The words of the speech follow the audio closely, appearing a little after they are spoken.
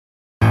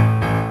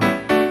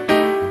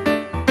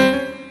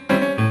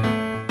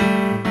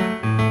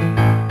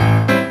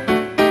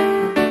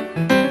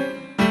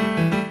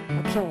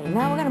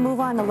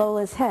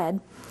Lola's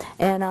head.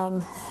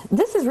 And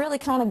this is really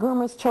kind of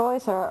groomer's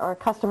choice or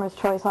customer's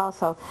choice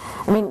also.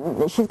 I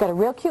mean, she's got a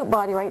real cute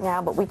body right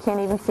now, but we can't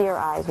even see her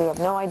eyes. We have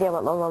no idea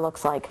what Lola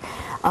looks like.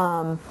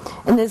 And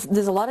there's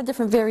a lot of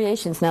different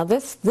variations. Now,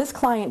 this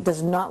client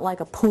does not like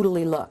a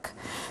poodly look.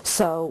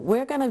 So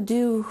we're going to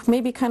do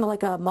maybe kind of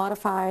like a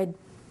modified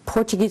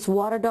Portuguese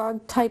water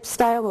dog type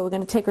style, where we're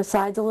going to take her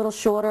sides a little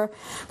shorter,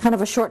 kind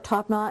of a short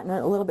top knot and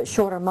a little bit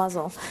shorter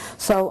muzzle.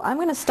 So I'm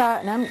going to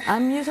start, and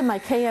I'm using my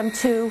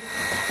KM2,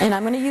 and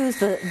I'm going to use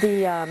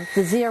the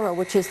Zero,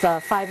 which is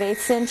the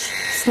 5/8 inch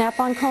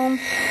snap-on comb.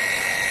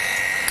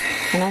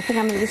 And I think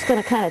I'm just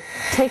going to kind of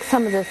take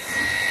some of this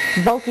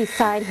bulky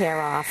side hair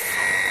off.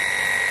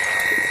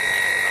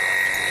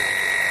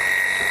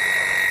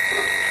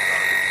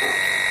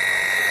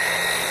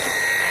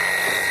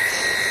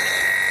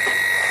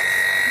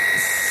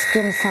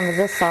 Skim some of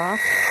this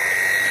off.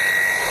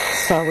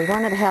 So we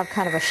wanted to have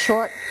kind of a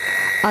short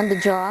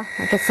underjaw.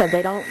 Like I said,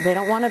 they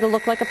don't want it to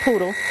look like a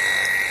poodle.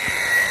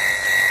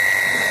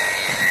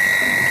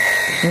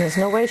 And there's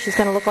no way she's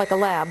going to look like a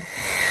lab.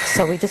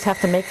 So we just have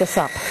to make this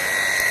up.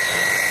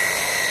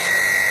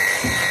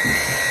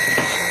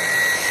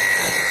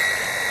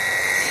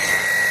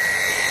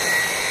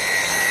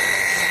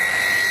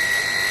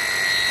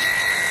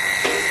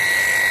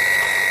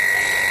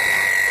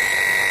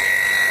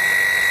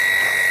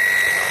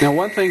 Now,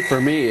 one thing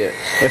for me,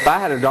 if I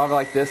had a dog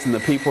like this and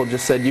the people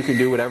just said you can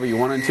do whatever you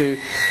wanted to,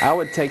 I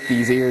would take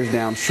these ears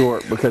down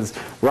short, because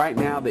right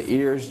now the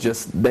ears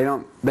just they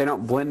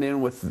don't blend in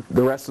with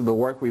the rest of the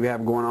work we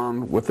have going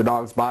on with the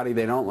dog's body.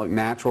 They don't look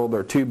natural.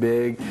 They're too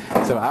big.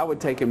 So I would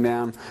take them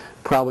down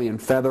probably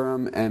and feather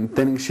them and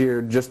thinning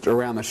shear just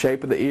around the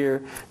shape of the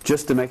ear,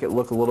 just to make it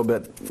look a little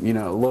bit, a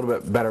little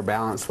bit better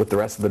balanced with the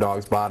rest of the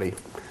dog's body.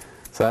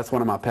 So that's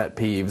one of my pet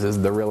peeves, is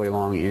the really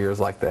long ears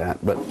like that.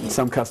 But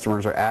some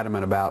customers are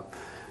adamant about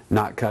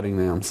not cutting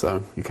them,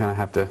 so you kind of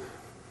have to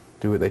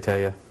do what they tell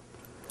you.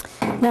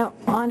 Now,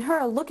 on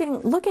her,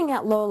 looking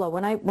at Lola,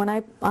 when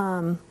I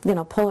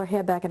pull her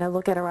hair back and I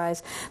look at her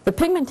eyes, the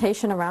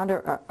pigmentation around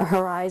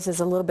her eyes is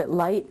a little bit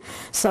light.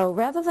 So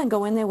rather than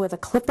go in there with a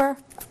clipper,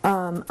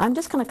 I'm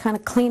just going to kind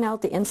of clean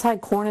out the inside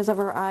corners of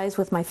her eyes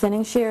with my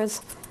thinning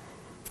shears.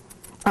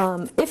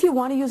 If you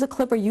want to use a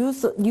clipper,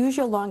 use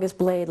your longest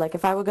blade. Like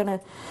if I were going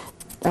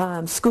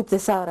to scoop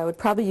this out, I would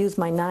probably use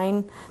the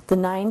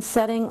 9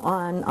 setting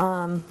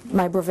on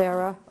my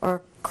Bravera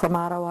or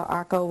Chromato or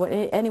Arco,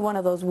 any one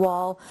of those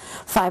wall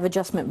 5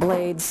 adjustment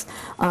blades.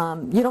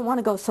 You don't want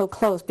to go so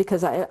close,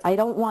 because I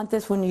don't want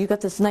this, when you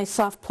got this nice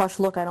soft plush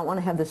look, I don't want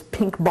to have this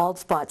pink bald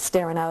spot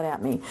staring out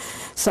at me.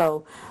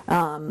 So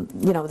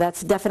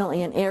that's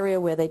definitely an area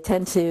where they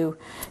tend to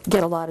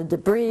get a lot of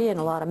debris and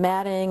a lot of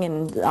matting,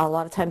 and a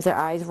lot of times their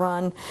eyes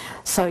run.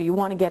 So you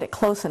want to get it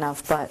close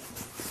enough, but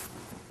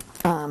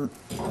you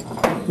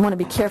want to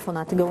be careful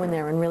not to go in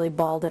there and really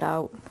bald it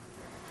out.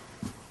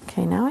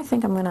 Okay, now I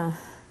think I'm going to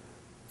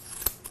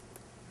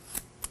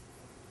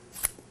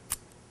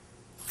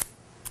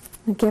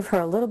give her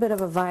a little bit of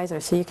a visor,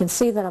 so you can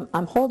see that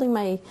I'm holding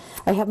I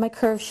have my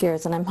curve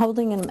shears, and I'm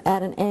holding them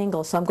at an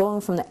angle, so I'm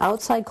going from the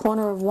outside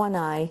corner of one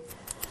eye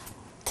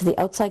to the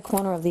outside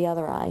corner of the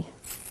other eye.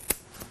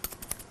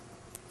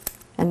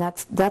 And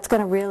that's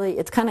going to really,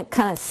 it's kind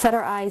of set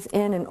our eyes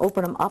in and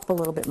open them up a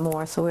little bit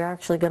more, so we're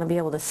actually going to be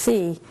able to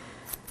see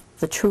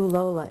the true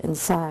Lola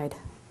inside.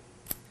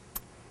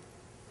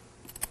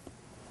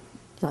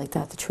 You like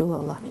that, the true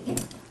Lola?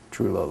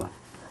 True Lola.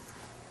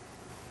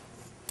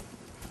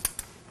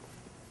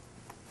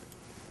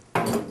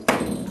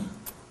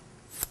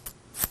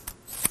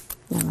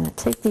 I'm going to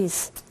take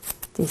these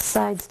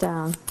sides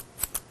down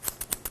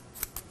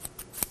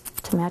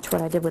to match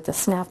what I did with the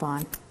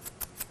snap-on.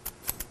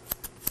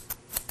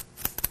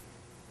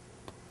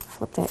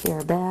 Flip that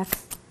ear back.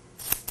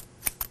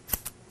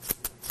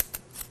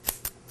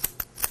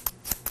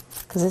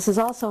 Because this is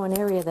also an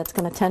area that's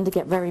going to tend to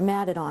get very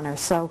matted on her,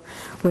 so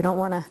we don't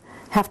want to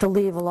have to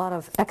leave a lot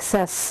of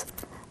excess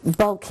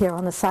bulk here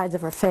on the sides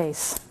of her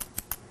face.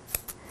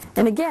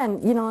 And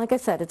again, like I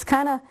said, it's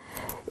kind of,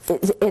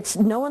 it's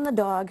knowing the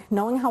dog,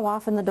 knowing how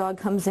often the dog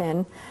comes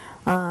in,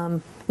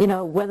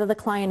 whether the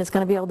client is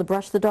going to be able to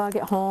brush the dog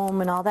at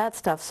home and all that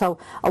stuff. So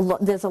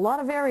there's a lot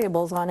of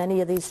variables on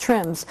any of these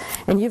trims,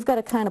 and you've got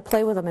to kind of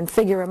play with them and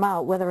figure them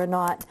out, whether or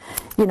not,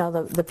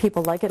 the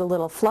people like it a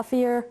little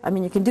fluffier. I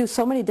mean, you can do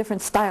so many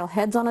different style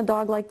heads on a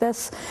dog like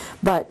this,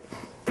 but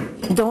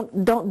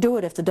don't do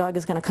it if the dog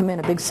is going to come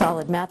in a big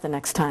solid mat the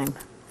next time.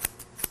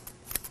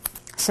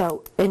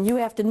 So, and you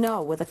have to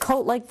know, with a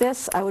coat like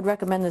this, I would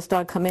recommend this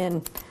dog come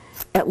in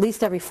at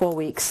least every 4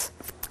 weeks.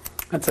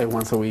 I'd say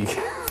once a week.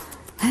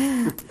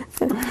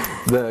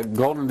 The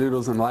golden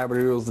doodles and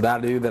labradoodles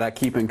that I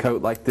keep in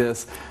coat like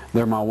this,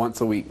 they're my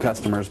once a week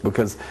customers,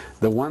 because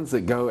the ones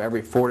that go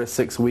every 4 to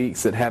 6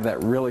 weeks that have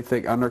that really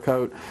thick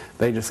undercoat,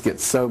 they just get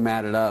so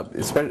matted up.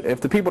 Especially if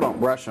the people don't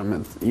brush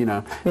them,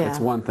 it's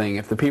one thing.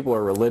 If the people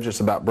are religious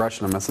about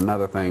brushing them, that's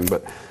another thing.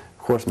 But of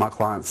course, my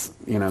clients,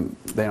 they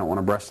don't want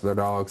to brush their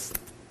dogs.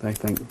 They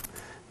think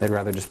they'd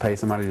rather just pay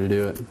somebody to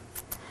do it.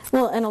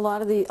 Well, and a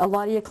lot of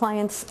your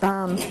clients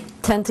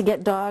tend to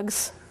get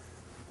dogs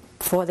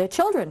for their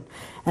children,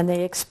 and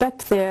they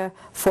expect their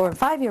 4- and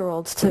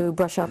 5-year-olds to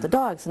brush out the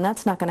dogs, and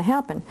that's not going to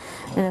happen.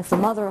 And if the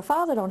mother or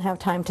father don't have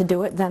time to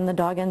do it, then the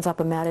dog ends up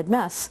a matted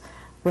mess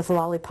with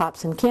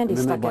lollipops and candy And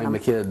then stuck they in blame them. the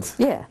kids.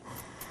 Yeah.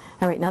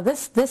 All right. Now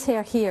this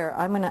hair here,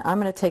 I'm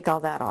gonna take all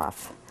that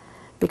off,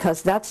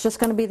 because that's just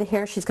going to be the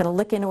hair she's going to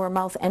lick into her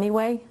mouth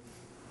anyway,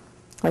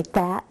 like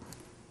that.